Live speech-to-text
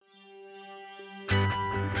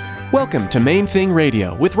Welcome to Main Thing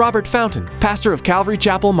Radio with Robert Fountain, pastor of Calvary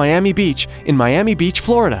Chapel, Miami Beach, in Miami Beach,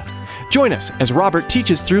 Florida. Join us as Robert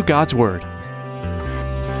teaches through God's Word.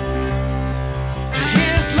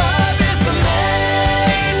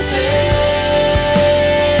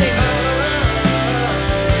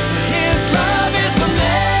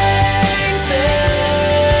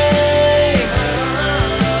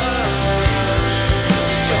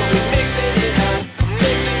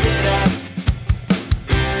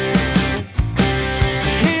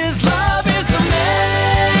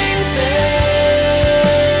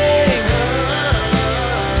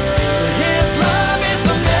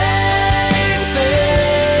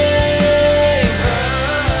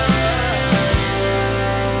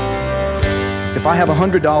 If I have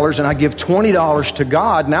 $100 and I give $20 to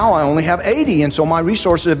God, now I only have $80, and so my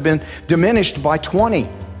resources have been diminished by 20.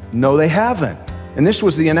 No, they haven't. And this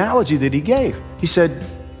was the analogy that he gave. He said,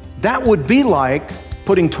 that would be like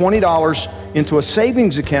putting $20 into a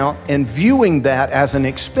savings account and viewing that as an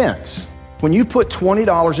expense. When you put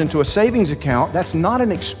 $20 into a savings account, that's not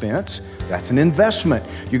an expense, that's an investment.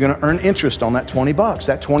 You're going to earn interest on that $20.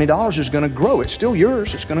 That $20 is going to grow. It's still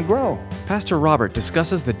yours. It's going to grow. Pastor Robert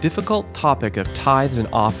discusses the difficult topic of tithes and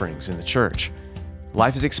offerings in the church.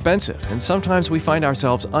 Life is expensive, and sometimes we find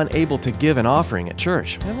ourselves unable to give an offering at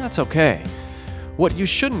church, and that's okay. What you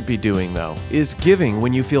shouldn't be doing, though, is giving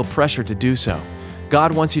when you feel pressure to do so.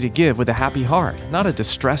 God wants you to give with a happy heart, not a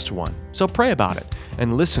distressed one. So pray about it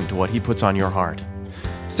and listen to what He puts on your heart.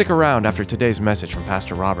 Stick around after today's message from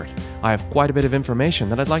Pastor Robert. I have quite a bit of information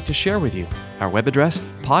that I'd like to share with you. Our web address,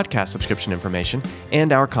 podcast subscription information,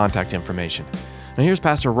 and our contact information. Now here's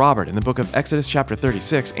Pastor Robert in the book of Exodus chapter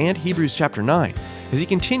 36 and Hebrews chapter 9 as he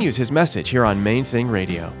continues his message here on Main Thing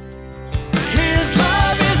Radio. His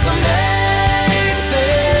love is the main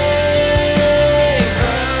thing.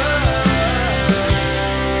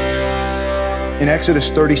 In Exodus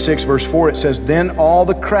 36, verse 4, it says, Then all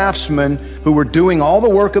the craftsmen who were doing all the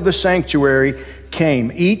work of the sanctuary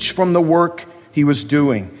came, each from the work he was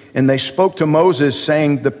doing. And they spoke to Moses,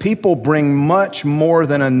 saying, The people bring much more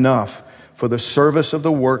than enough for the service of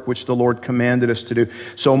the work which the Lord commanded us to do.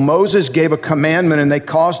 So Moses gave a commandment, and they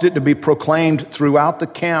caused it to be proclaimed throughout the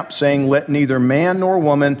camp, saying, Let neither man nor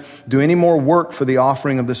woman do any more work for the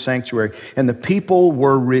offering of the sanctuary. And the people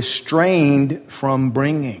were restrained from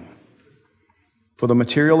bringing, for the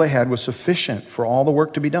material they had was sufficient for all the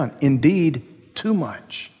work to be done. Indeed, too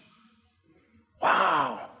much.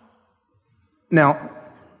 Wow. Now,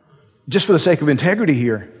 just for the sake of integrity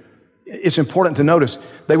here, it's important to notice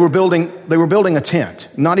they were building a tent,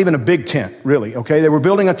 not even a big tent, really, okay? They were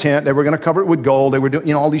building a tent. They were going to cover it with gold. They were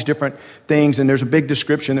doing, all these different things, and there's a big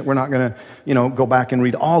description that we're not going to, go back and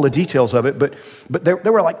read all the details of it, but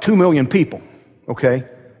there were like 2 million people, okay?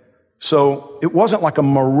 So it wasn't like a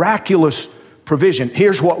miraculous provision.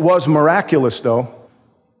 Here's what was miraculous, though.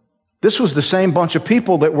 This was the same bunch of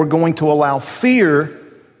people that were going to allow fear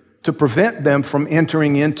to prevent them from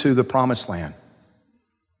entering into the promised land.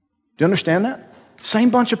 Do you understand that?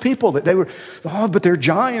 Same bunch of people that they were, but they're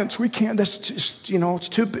giants. We can't, that's just, it's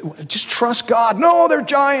too big. Just trust God. No, they're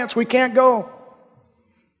giants. We can't go.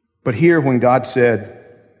 But here, when God said,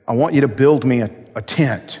 I want you to build me a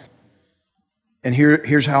tent, and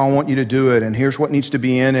here's how I want you to do it, and here's what needs to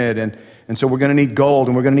be in it, and so we're going to need gold,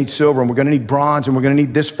 and we're going to need silver, and we're going to need bronze, and we're going to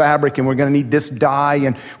need this fabric, and we're going to need this dye,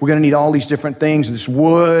 and we're going to need all these different things, and this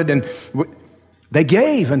wood, and they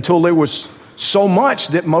gave until there was so much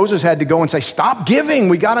that Moses had to go and say, stop giving.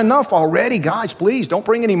 We got enough already. Guys, please, don't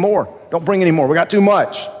bring any more. Don't bring any more. We got too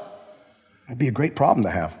much. That'd be a great problem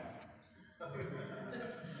to have.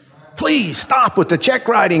 Please stop with the check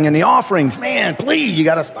writing and the offerings. Man, please, you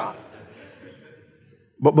got to stop.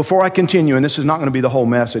 But before I continue, and this is not going to be the whole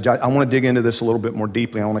message, I want to dig into this a little bit more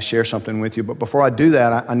deeply. I want to share something with you. But before I do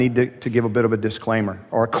that, I need to give a bit of a disclaimer,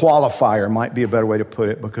 or a qualifier might be a better way to put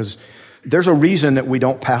it, because there's a reason that we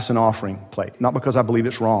don't pass an offering plate, not because I believe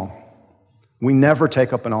it's wrong. We never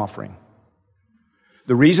take up an offering.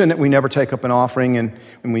 The reason that we never take up an offering and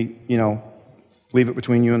we, leave it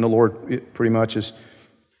between you and the Lord pretty much is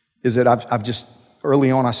that I've just,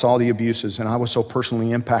 early on I saw the abuses, and I was so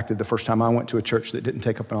personally impacted the first time I went to a church that didn't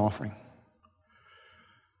take up an offering.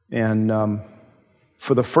 And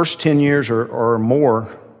for the first 10 years or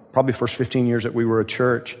more, probably first 15 years that we were a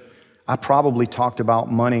church, I probably talked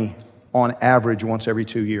about money on average once every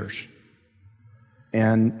 2 years.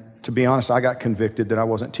 And to be honest, I got convicted that I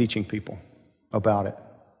wasn't teaching people about it.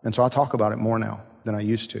 And so I talk about it more now than I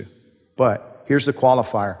used to. But here's the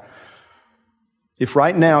qualifier. If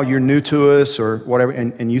right now you're new to us or whatever,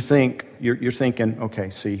 and you think, you're thinking,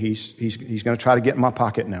 okay, see, he's going to try to get in my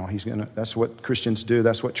pocket now. That's what Christians do.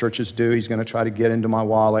 That's what churches do. He's going to try to get into my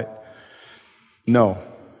wallet. No.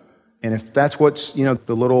 And if that's what's, the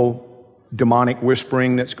little demonic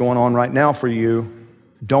whispering that's going on right now for you,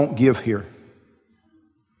 don't give here.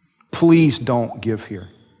 Please don't give here.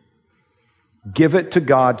 Give it to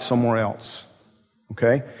God somewhere else.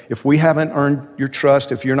 Okay? If we haven't earned your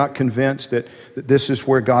trust, if you're not convinced that this is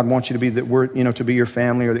where God wants you to be, that we're, to be your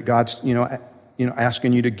family, or that God's,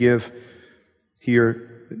 asking you to give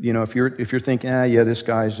here, if you're thinking, this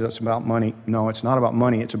guy's, that's about money. No, it's not about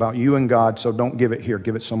money. It's about you and God, so don't give it here.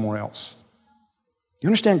 Give it somewhere else. You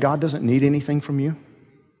understand God doesn't need anything from you?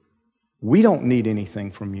 We don't need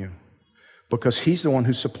anything from you because He's the one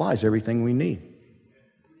who supplies everything we need.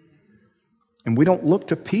 And we don't look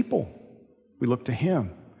to people. We look to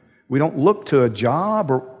Him. We don't look to a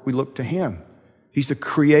job, or we look to Him. He's the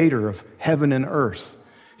creator of heaven and earth.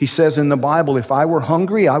 He says in the Bible, if I were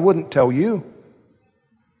hungry, I wouldn't tell you.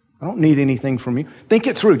 I don't need anything from you. Think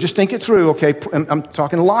it through. Just think it through, okay? I'm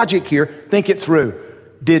talking logic here. Think it through.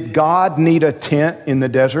 Did God need a tent in the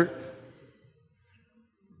desert?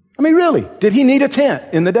 I mean, really, did He need a tent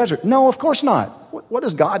in the desert? No, of course not. What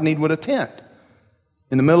does God need with a tent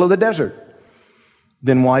in the middle of the desert?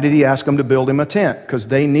 Then why did He ask them to build Him a tent? Because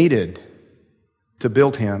they needed to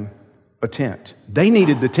build Him a tent. They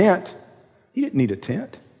needed the tent. He didn't need a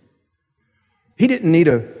tent. He didn't need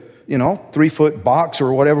a 3-foot box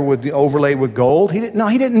or whatever with the overlay with gold. He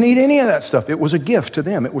didn't need any of that stuff. It was a gift to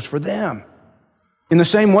them. It was for them. In the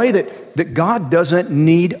same way that God doesn't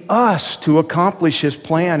need us to accomplish His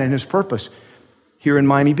plan and His purpose here in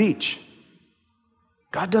Miami Beach.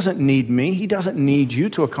 God doesn't need me. He doesn't need you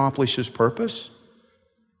to accomplish His purpose.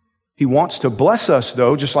 He wants to bless us,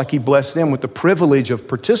 though, just like He blessed them with the privilege of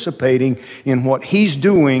participating in what He's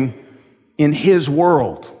doing in His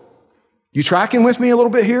world. You tracking with me a little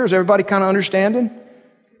bit here? Is everybody kind of understanding?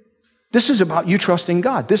 This is about you trusting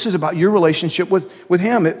God. This is about your relationship with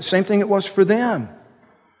Him. Same thing it was for them.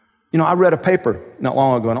 I read a paper not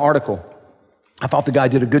long ago, an article. I thought the guy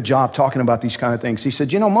did a good job talking about these kind of things. He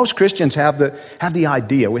said, most Christians have the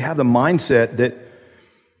idea, we have the mindset that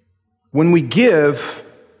when we give,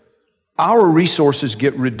 our resources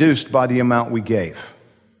get reduced by the amount we gave.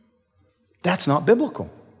 That's not biblical.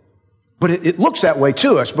 But it looks that way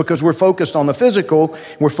to us because we're focused on the physical.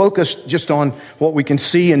 We're focused just on what we can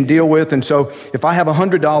see and deal with. And so if I have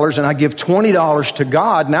 $100 and I give $20 to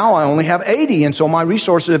God, now I only have 80. And so my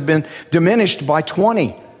resources have been diminished by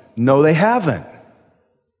 20. No, they haven't.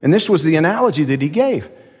 And this was the analogy that he gave.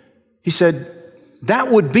 He said,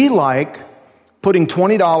 that would be like putting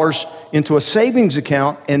 $20 into a savings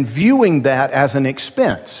account and viewing that as an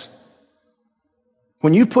expense.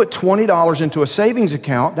 When you put $20 into a savings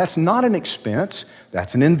account, that's not an expense,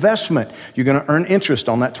 that's an investment. You're going to earn interest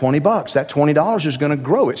on that $20. That $20 is going to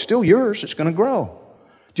grow. It's still yours, it's going to grow.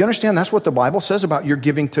 Do you understand that's what the Bible says about your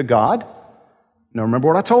giving to God? Now remember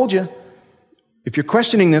what I told you. If you're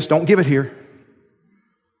questioning this, don't give it here.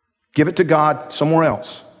 Give it to God somewhere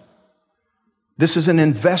else. This is an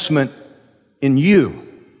investment in you.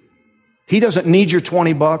 He doesn't need your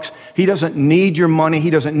 $20. He doesn't need your money.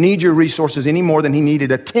 He doesn't need your resources any more than he needed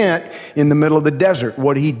a tent in the middle of the desert.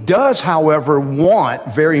 What he does, however,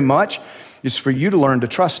 want very much is for you to learn to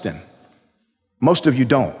trust him. Most of you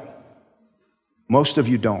don't. Most of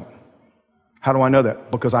you don't. How do I know that?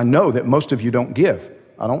 Because I know that most of you don't give.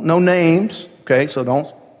 I don't know names, okay? So don't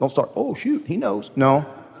start, oh, shoot, he knows. No,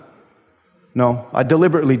 I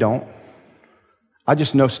deliberately don't. I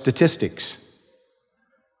just know statistics.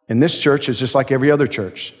 And this church is just like every other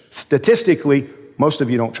church. Statistically, most of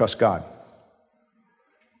you don't trust God.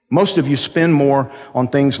 Most of you spend more on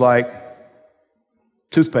things like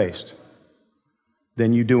toothpaste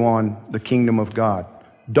than you do on the kingdom of God.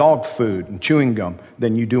 Dog food and chewing gum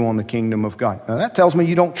than you do on the kingdom of God. Now that tells me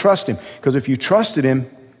you don't trust him, because if you trusted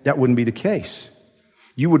him, that wouldn't be the case.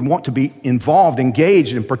 You would want to be involved,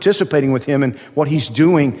 engaged, and participating with him in what he's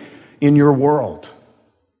doing in your world.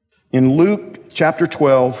 In Luke chapter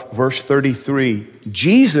 12, verse 33,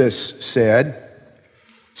 Jesus said,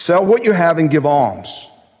 sell what you have and give alms.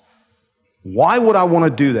 Why would I want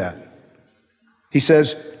to do that? He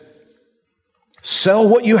says, sell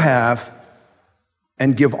what you have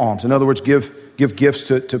and give alms. In other words, give gifts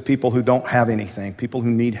to people who don't have anything, people who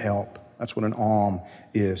need help. That's what an alm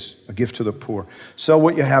is, a gift to the poor. Sell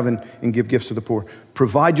what you have and give gifts to the poor.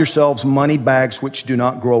 Provide yourselves money bags which do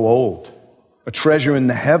not grow old, a treasure in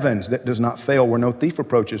the heavens that does not fail, where no thief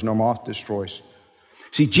approaches nor moth destroys.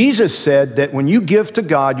 See, Jesus said that when you give to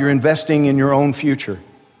God, you're investing in your own future.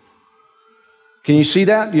 Can you see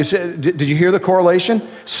that? Did you hear the correlation?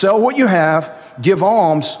 Sell what you have, give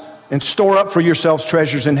alms, and store up for yourselves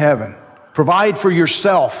treasures in heaven. Provide for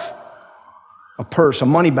yourself a purse, a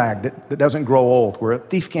money bag that doesn't grow old, where a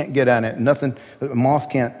thief can't get at it, nothing, a moth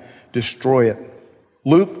can't destroy it.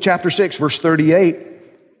 Luke chapter 6, verse 38,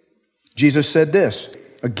 Jesus said this.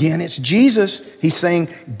 Again, it's Jesus. He's saying,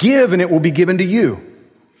 give and it will be given to you.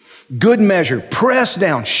 Good measure, pressed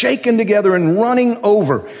down, shaken together, and running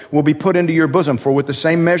over will be put into your bosom. For with the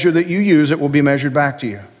same measure that you use, it will be measured back to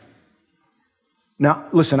you. Now,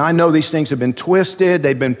 listen, I know these things have been twisted,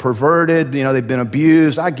 they've been perverted, they've been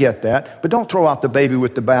abused. I get that. But don't throw out the baby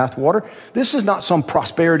with the bathwater. This is not some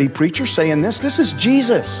prosperity preacher saying this. This is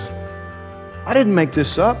Jesus. I didn't make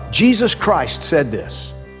this up. Jesus Christ said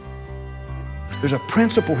this. There's a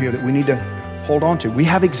principle here that we need to hold on to. We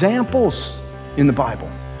have examples in the Bible.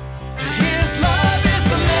 His love is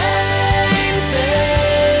the main thing.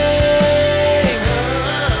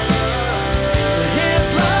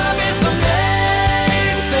 His love is the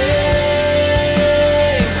main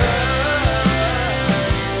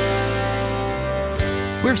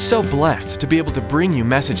thing. We're so blessed to be able to bring you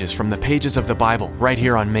messages from the pages of the Bible right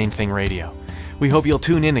here on Main Thing Radio. We hope you'll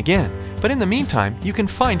tune in again, but in the meantime, you can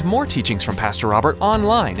find more teachings from Pastor Robert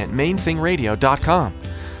online at mainthingradio.com.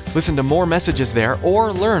 Listen to more messages there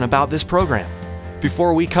or learn about this program.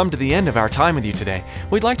 Before we come to the end of our time with you today,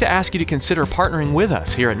 we'd like to ask you to consider partnering with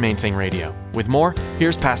us here at Main Thing Radio. With more,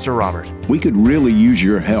 here's Pastor Robert. We could really use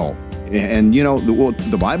your help. And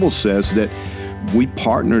the Bible says that we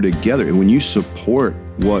partner together. When you support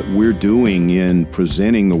what we're doing in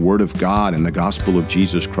presenting the Word of God and the gospel of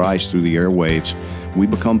Jesus Christ through the airwaves, we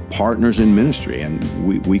become partners in ministry, and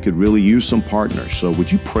we could really use some partners. So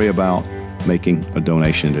would you pray about making a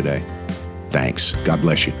donation today? Thanks. God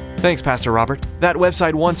bless you. Thanks, Pastor Robert. That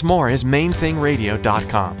website once more is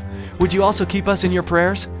mainthingradio.com. Would you also keep us in your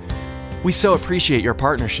prayers? We so appreciate your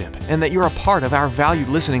partnership and that you're a part of our valued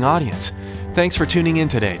listening audience. Thanks for tuning in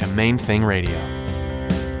today to Main Thing Radio.